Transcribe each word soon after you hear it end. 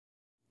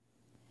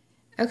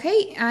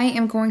Okay, I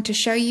am going to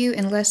show you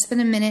in less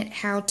than a minute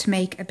how to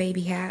make a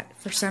baby hat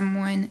for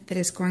someone that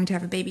is going to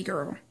have a baby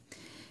girl.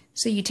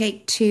 So you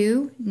take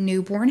two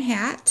newborn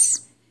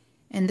hats,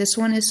 and this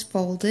one is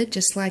folded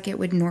just like it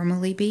would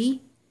normally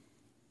be.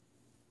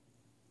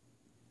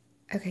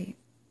 Okay,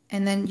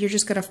 and then you're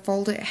just going to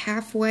fold it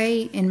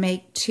halfway and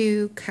make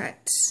two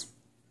cuts.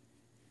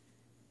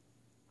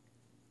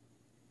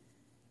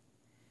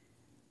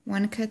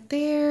 One cut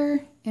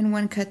there and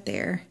one cut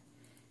there.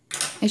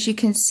 As you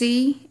can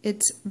see,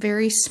 it's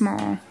very small.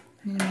 I'm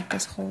going to make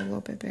this hole a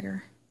little bit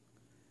bigger.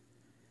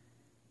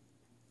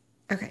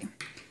 Okay.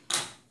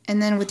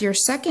 And then with your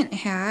second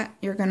hat,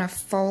 you're going to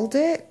fold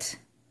it.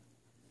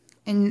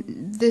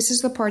 And this is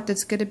the part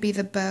that's going to be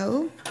the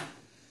bow.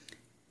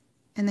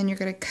 And then you're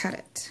going to cut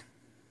it.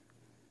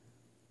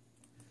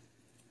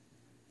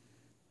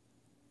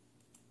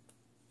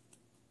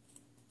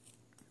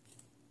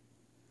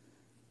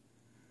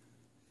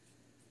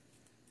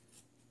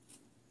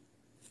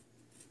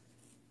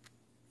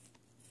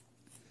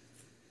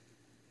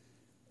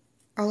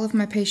 All of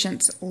my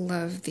patients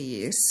love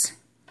these.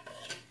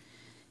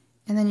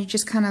 And then you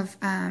just kind of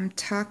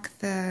tuck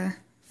the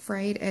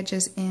frayed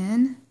edges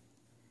in.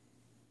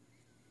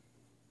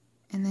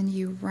 And then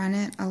you run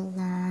it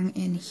along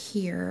in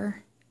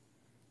here.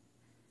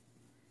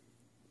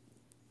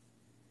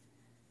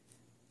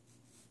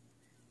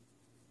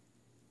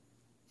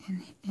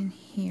 And in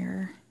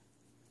here.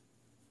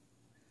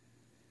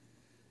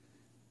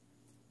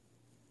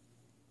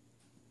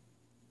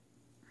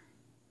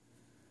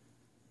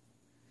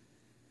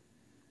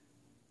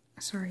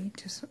 Sorry,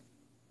 just...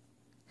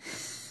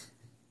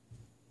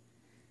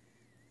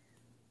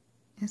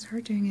 It's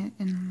hard doing it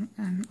in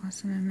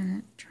less than a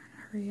minute. I'm trying to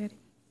hurry it.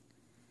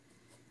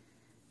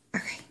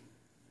 Okay.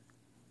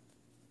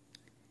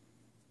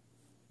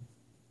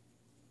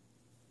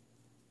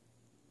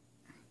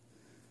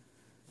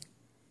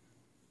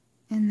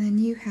 And then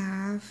you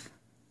have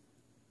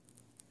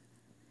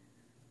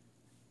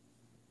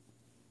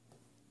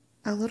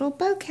a little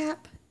bow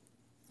cap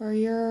for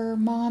your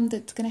mom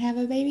that's going to have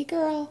a baby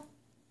girl.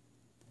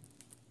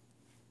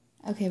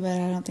 Okay, but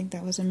I don't think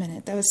that was a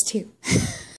minute. That was two.